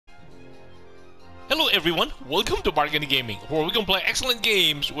Hello everyone, welcome to Bargain Gaming, where we can play excellent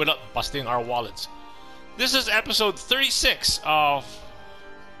games without busting our wallets. This is episode 36 of...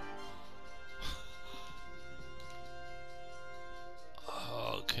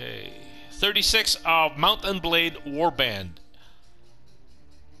 Okay... 36 of Mount & Blade Warband.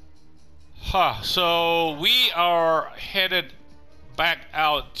 So we are headed back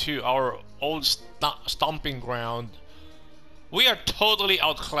out to our old stomping ground. We are totally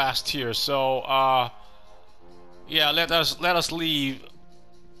outclassed here, so yeah, let us leave.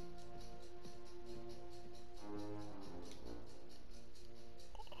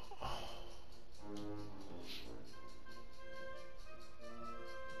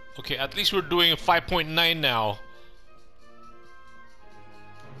 Okay, at least we're doing 5.9 now.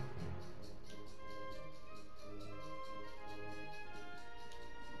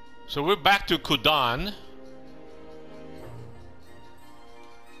 So we're back to Kudan.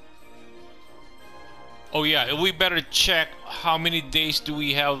 Oh yeah, we better check how many days do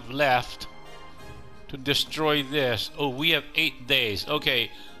we have left to destroy this. Oh, we have 8 days. Okay,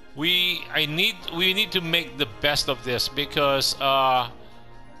 we need to make the best of this because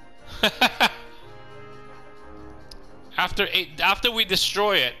after we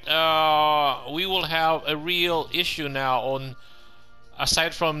destroy it, we will have a real issue now. On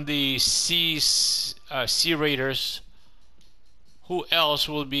aside from the sea raiders, who else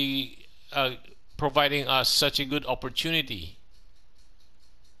will be providing us such a good opportunity?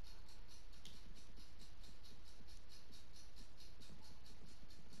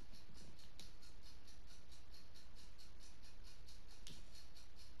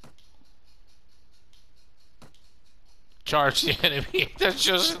 Charge the enemy. There's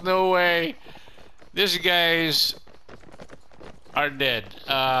just no way. These guys are dead.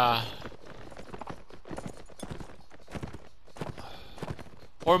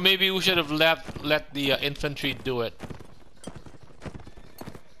 Or maybe we should have let the infantry do it.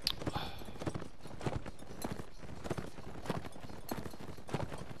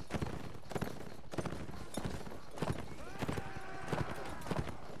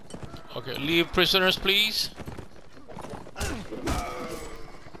 Okay, leave prisoners, please.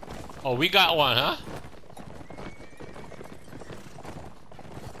 Oh, we got one, huh?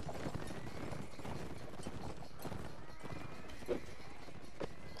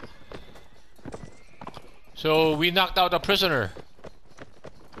 So we knocked out a prisoner.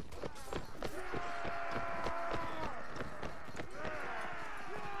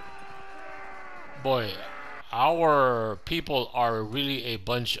 Boy, our people are really a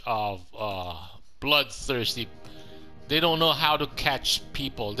bunch of bloodthirsty. They don't know how to catch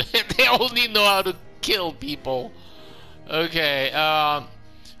people. They only know how to kill people. Okay, I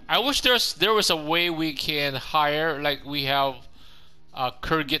wish there was a way we can hire, like we have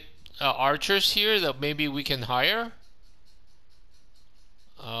Kurgit archers here that maybe we can hire.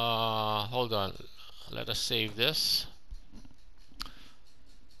 Hold on, let us save this.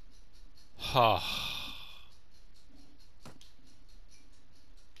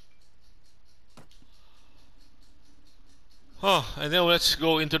 And then let's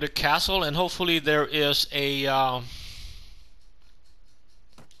go into the castle, and hopefully there is a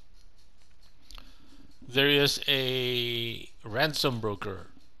ransom broker.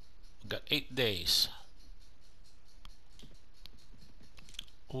 Got 8 days.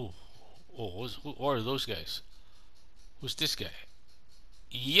 Oh, who are those guys? Who's this guy?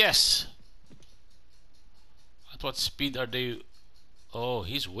 Yes. At what speed are they? Oh,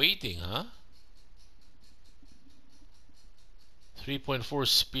 he's waiting, huh? 3.4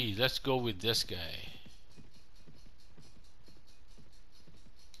 speed. Let's go with this guy.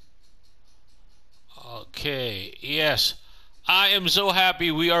 Okay, yes. I am so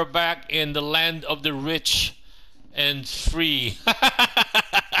happy we are back in the land of the rich and free.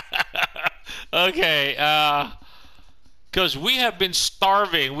 Okay, because we have been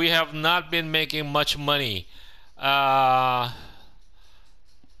starving. We have not been making much money. And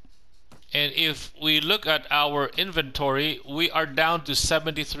if we look at our inventory, we are down to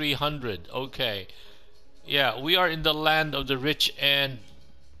 7,300. Okay. Yeah, we are in the land of the rich and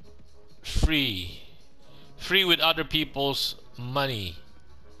free. Free with other people's money.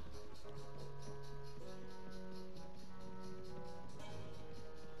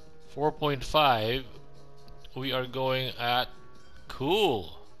 $4.5. We are going at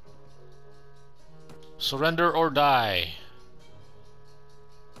cool. Surrender or die.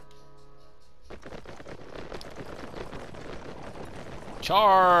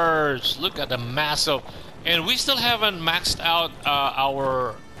 Charge! Look at the massive, and we still haven't maxed out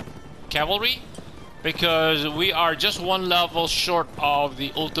our cavalry, because we are just one level short of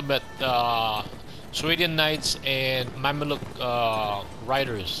the ultimate Swedish knights and Mameluke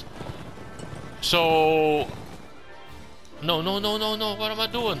riders. So no, no, no, no, no. What am I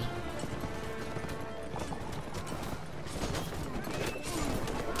doing?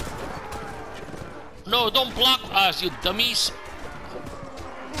 No, don't block us, you dummies.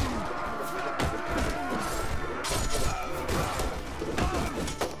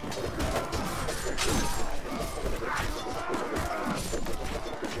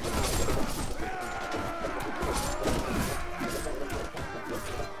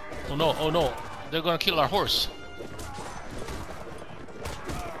 Oh no, oh no. They're gonna kill our horse.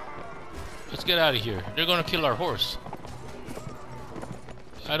 Let's get out of here. They're gonna kill our horse.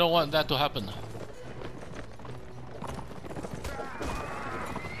 I don't want that to happen.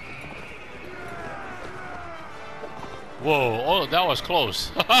 Whoa, oh, that was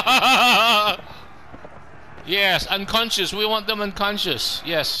close. Yes, unconscious. We want them unconscious.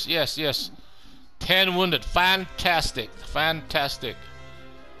 Yes, yes, yes. 10 wounded. Fantastic. Fantastic.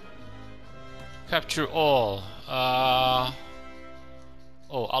 Capture all. Oh,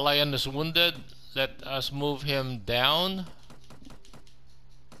 Alayan is wounded. Let us move him down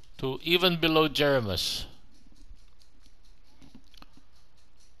to even below Jeremus.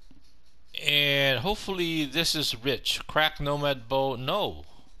 And hopefully this is rich. Crack nomad bow. No.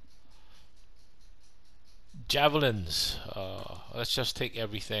 Javelins. Let's just take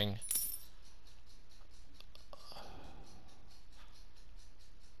everything.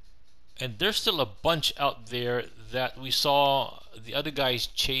 And there's still a bunch out there that we saw the other guys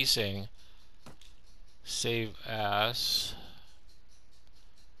chasing. Save as.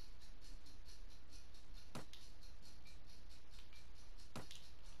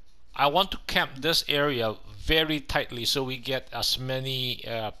 I want to camp this area very tightly so we get as many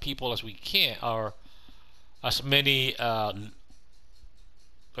people as we can, or as many what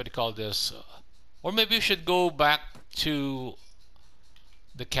do you call this, or maybe we should go back to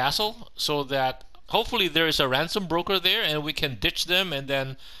the castle so that hopefully there is a ransom broker there and we can ditch them and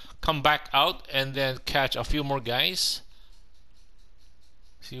then come back out and then catch a few more guys.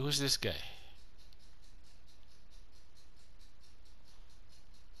 See, who's this guy?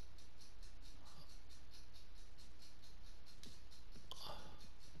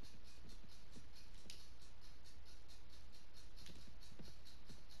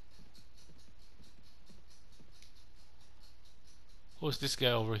 Who's this guy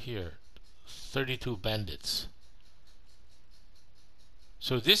over here? 32 bandits.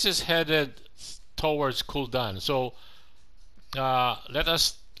 So this is headed towards Kuldan. So let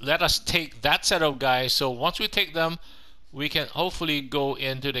us take that set of guys. So once we take them, we can hopefully go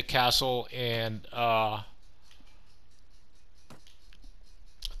into the castle and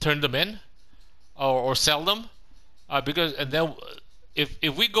turn them in, or sell them. Because and then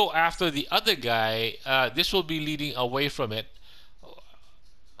if we go after the other guy, this will be leading away from it.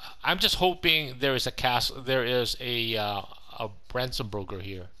 I'm just hoping there is a castle. There is a ransom broker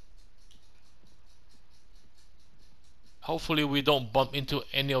here. Hopefully we don't bump into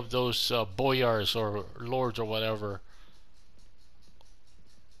any of those boyars or lords or whatever.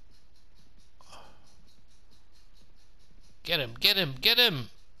 Get him! Get him! Get him!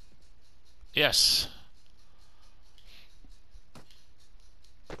 Yes.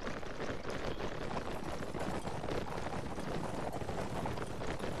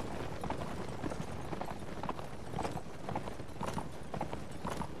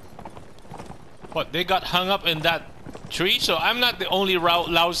 What, they got hung up in that tree? So I'm not the only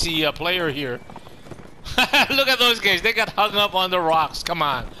lousy player here. Look at those guys. They got hung up on the rocks. Come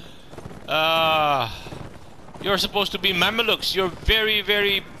on. You're supposed to be Mamelukes. You're very,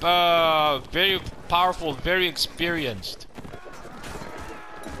 very, very powerful, very experienced.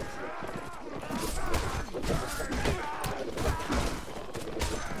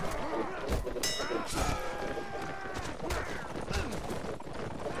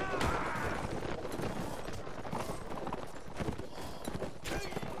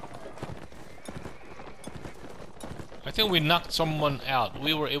 I think we knocked someone out.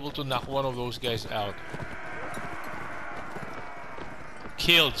 We were able to knock one of those guys out.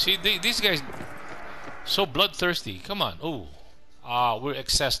 Killed. See, these guys so bloodthirsty. Come on. Oh, we're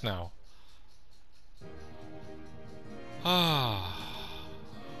excess now.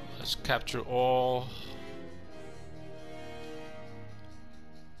 Let's capture all.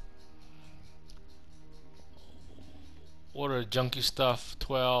 What are junky stuff?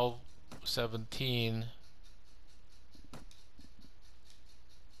 12, 17.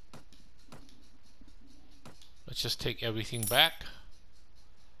 Let's just take everything back.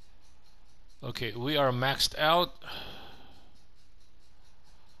 Okay, we are maxed out.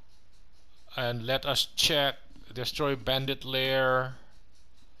 And let us check. Destroy bandit lair.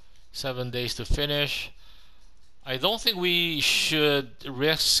 7 days to finish. I don't think we should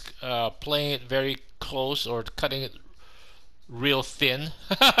risk playing it very close or cutting it real thin.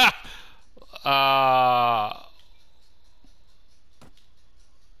 uh,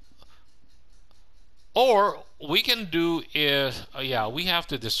 or we can do is yeah, we have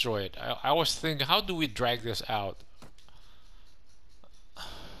to destroy it. I was thinking, how do we drag this out?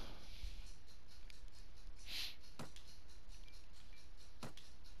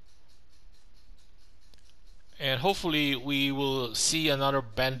 And hopefully we will see another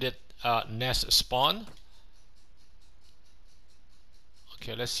bandit nest spawn.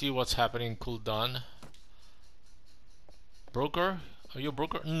 Okay, let's see what's happening. Cooldown. Broker? Are you a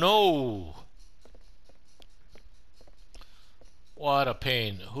broker? No! What a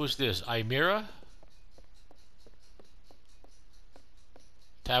pain. Who's this? Imira?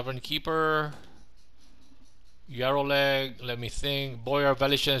 Tavern Keeper? Yaroleg? Let me think. Boyar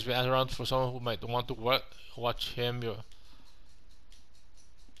Velishan has been around for someone who might want to watch him.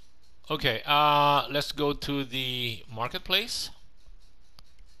 Okay, let's go to the marketplace.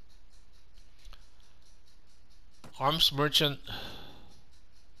 Arms merchant.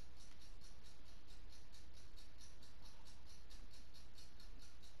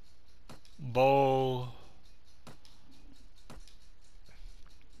 Bow.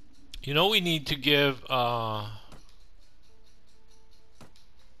 You know, we need to give I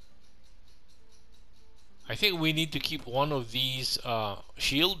think we need to keep one of these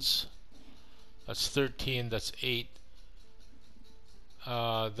shields. That's 13, that's 8.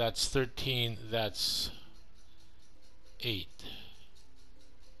 That's 13, that's 8.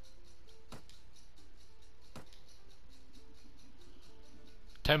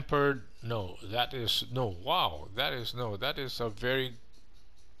 Tempered, no, that is no. Wow, that is no. That is a very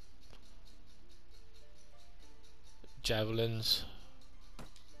javelins.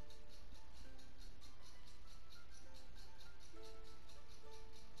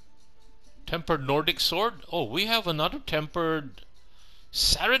 Tempered Nordic sword. Oh, we have another tempered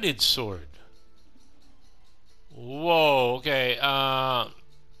Saranid sword. Whoa. Okay.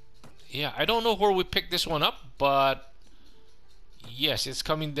 Yeah, I don't know where we picked this one up, but yes, it's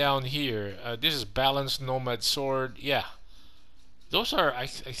coming down here. This is balanced nomad sword. Yeah, those are I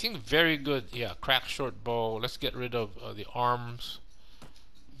think very good. Yeah, crack short bow. Let's get rid of the arms.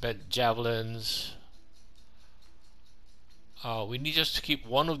 Bent javelins. We need just to keep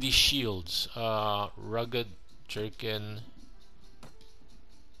one of these shields. Rugged jerkin.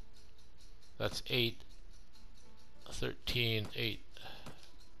 That's 8. 13, 8.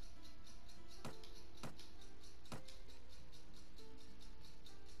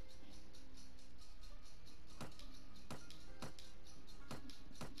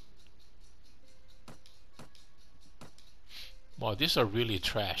 Wow, these are really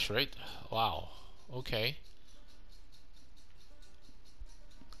trash, right? Wow. Okay.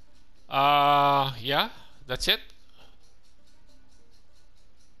 Yeah, that's it.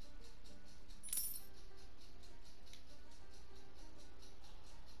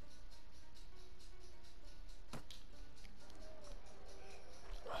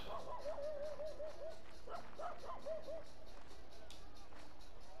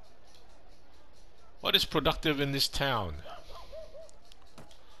 What is productive in this town?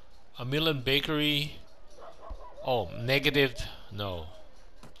 A mill and bakery. Oh, negative. No.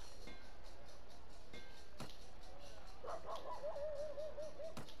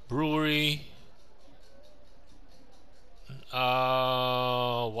 Brewery.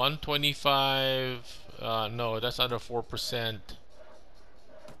 125. No, that's under 4%.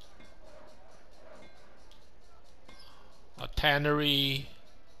 A tannery.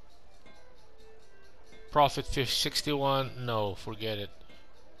 Profit 61. No, forget it.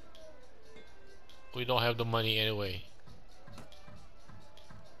 We don't have the money anyway.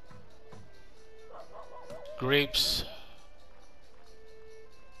 Grapes.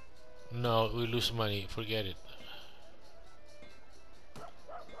 No, we lose money. Forget it.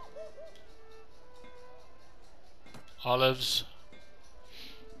 Olives.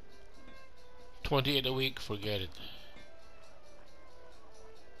 28 a week. Forget it.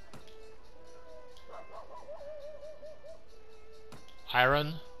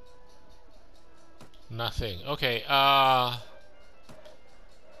 Iron. Nothing. Okay.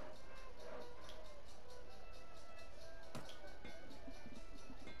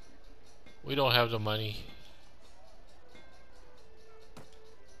 We don't have the money.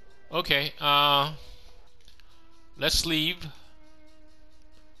 Okay. Let's leave.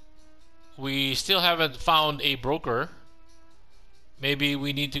 We still haven't found a broker. maybe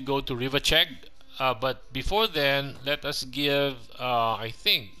we need to go to Rivacheg. But before then, let us give, I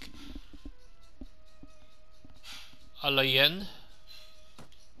think, Alayen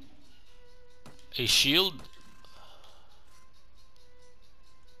a shield.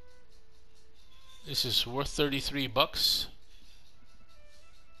 This is worth 33 bucks.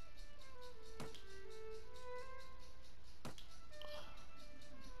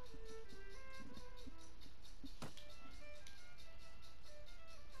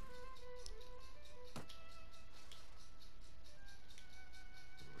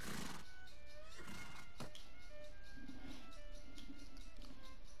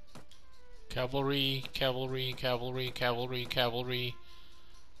 Cavalry, cavalry, cavalry, cavalry, cavalry.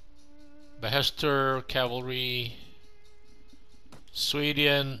 Behester, cavalry.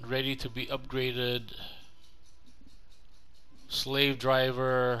 Sweden, ready to be upgraded. Slave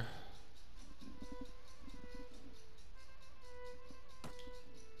driver.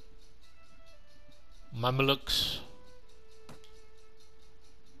 Mamelukes.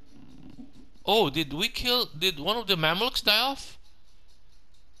 Oh, did one of the Mamelukes die off?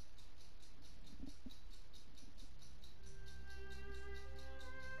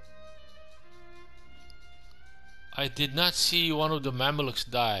 I did not see one of the Mamelukes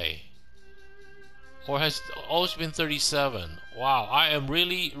die. Or has it always been 37? Wow, I am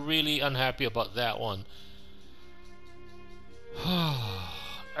really, really unhappy about that one.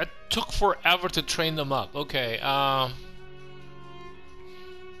 It took forever to train them up. Okay,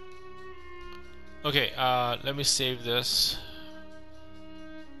 okay, let me save this.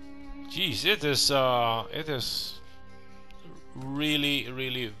 Jeez, it is really,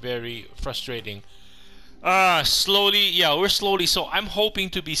 really very frustrating. Slowly, yeah, we're slowly. So I'm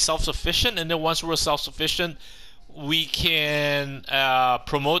hoping to be self-sufficient, and then once we're self-sufficient, we can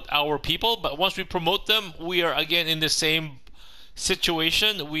promote our people. But once we promote them, we are again in the same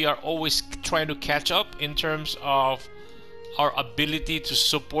situation. We are always trying to catch up in terms of our ability to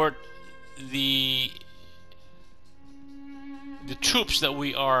support the troops that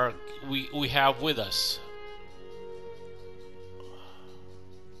we have with us.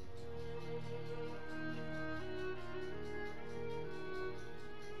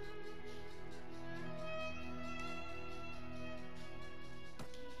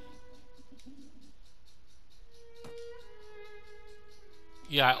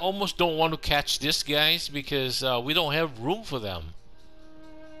 Yeah, I almost don't want to catch these guys because we don't have room for them.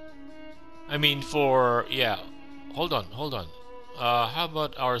 I mean, yeah. Hold on, hold on. How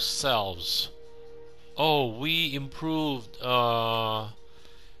about ourselves? Oh, we improved. But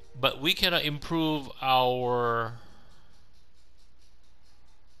we cannot improve our.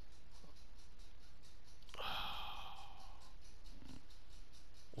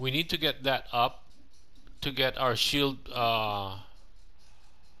 We need to get that up to get our shield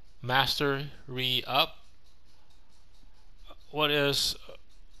mastery up. What if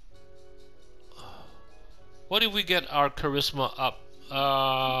we get our charisma up?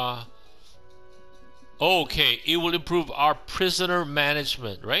 Okay, it will improve our prisoner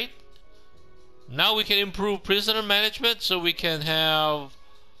management, right? Now we can improve prisoner management, so we can have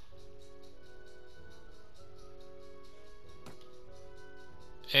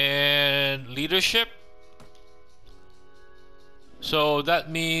and leadership. So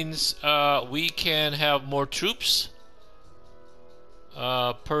that means we can have more troops.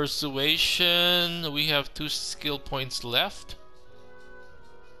 Persuasion, we have 2 skill points left.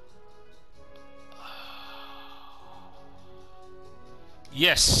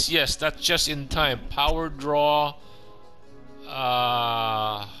 Yes, yes, that's just in time. Power draw.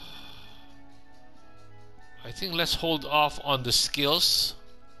 I think let's hold off on the skills.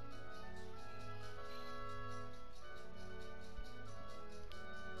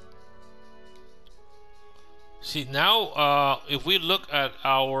 See, now if we look at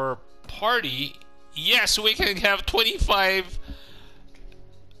our party, yes, we can have 25.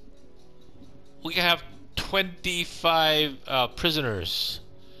 We can have 25 prisoners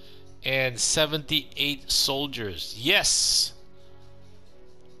and 78 soldiers. Yes.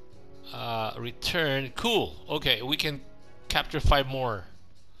 Return. Cool. Okay, we can capture 5 more.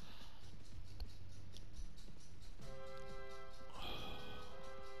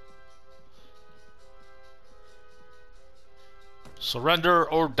 Surrender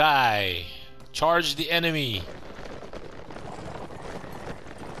or die. Charge the enemy.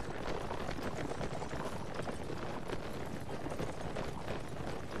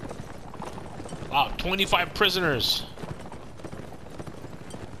 Wow, 25 prisoners.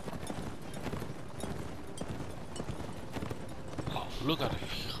 Oh, look at it.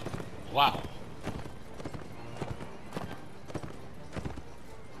 Wow.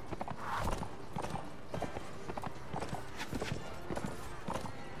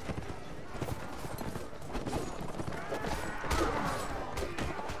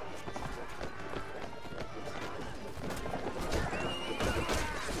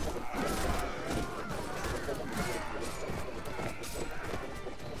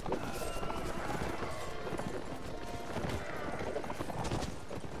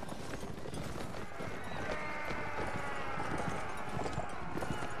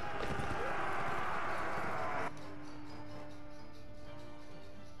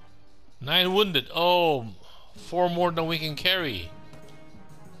 9 wounded. Oh, 4 more than we can carry.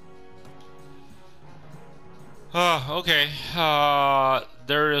 Okay.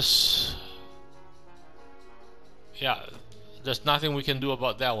 There is... Yeah, there's nothing we can do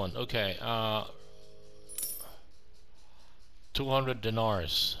about that one. Okay. 200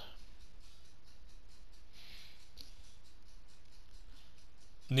 dinars.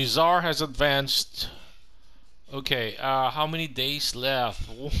 Nizar has advanced. Okay, how many days left?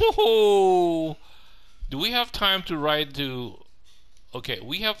 Whoa! Do we have time to ride to... Okay,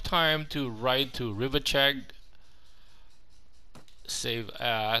 we have time to ride to Rivacheg. Save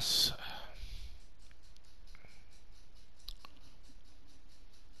as...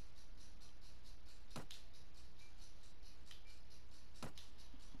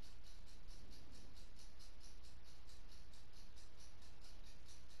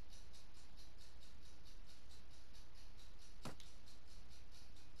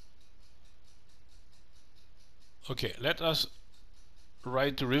 Okay, let us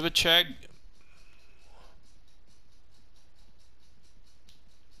ride to Rivacheg.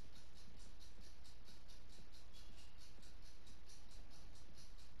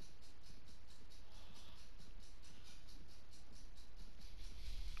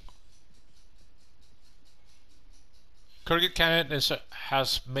 Kyrgyz Khanate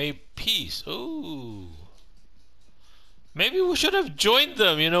has made peace. Ooh. Maybe we should have joined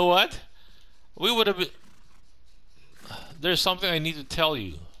them, you know what? We would have been... There's something I need to tell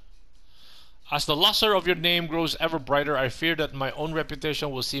you. As the luster of your name grows ever brighter, I fear that my own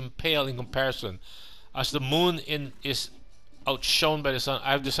reputation will seem pale in comparison. As the moon is outshone by the sun,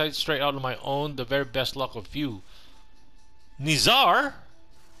 I have decided straight out on my own the very best luck of you. Nizar?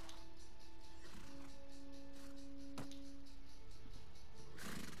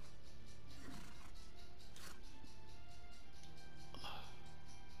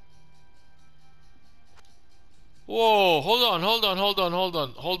 Whoa, hold on.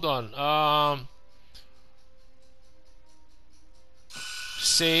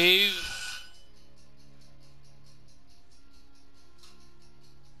 Save.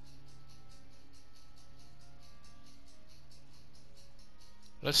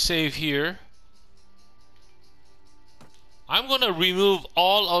 Let's save here. I'm gonna remove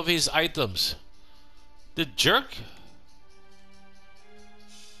all of his items. The jerk?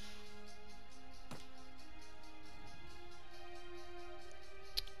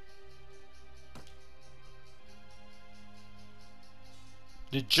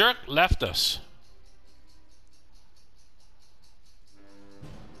 The jerk left us.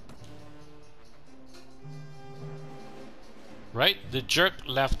 Right? The jerk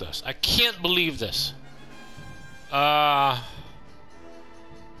left us. I can't believe this.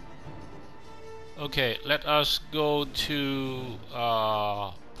 Okay, let us go to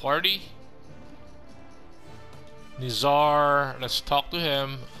party. Nizar, let's talk to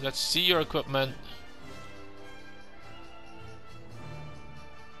him. Let's see your equipment.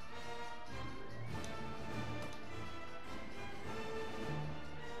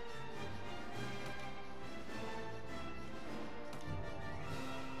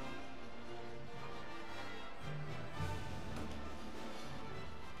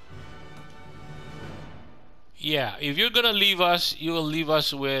 Yeah, if you're gonna leave us, you will leave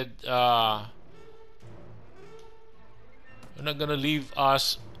us with you're not gonna leave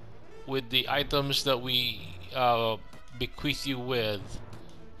us with the items that we bequeath you with.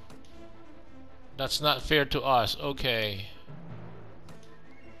 That's not fair to us. Okay.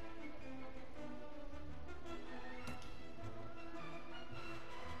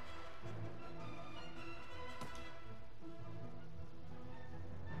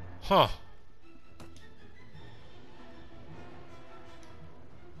 Huh.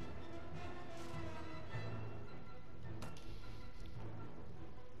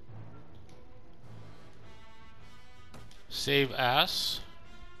 Save as.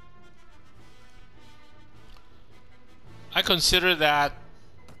 I consider that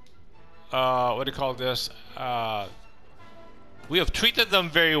what do you call this? We have treated them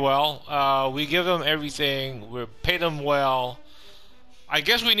very well. We give them everything. We pay them well. I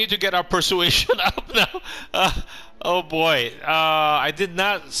guess we need to get our persuasion up now. Oh boy, I did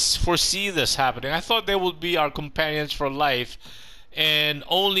not foresee this happening. I thought they would be our companions for life, and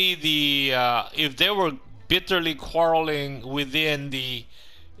only the if they were bitterly quarreling within the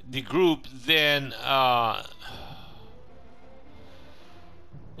group, then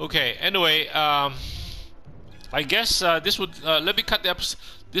okay. Anyway, I guess this would let me cut the episode.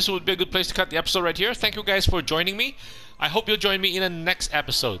 This would be a good place to cut the episode right here. Thank you guys for joining me. I hope you'll join me in the next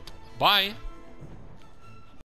episode. Bye.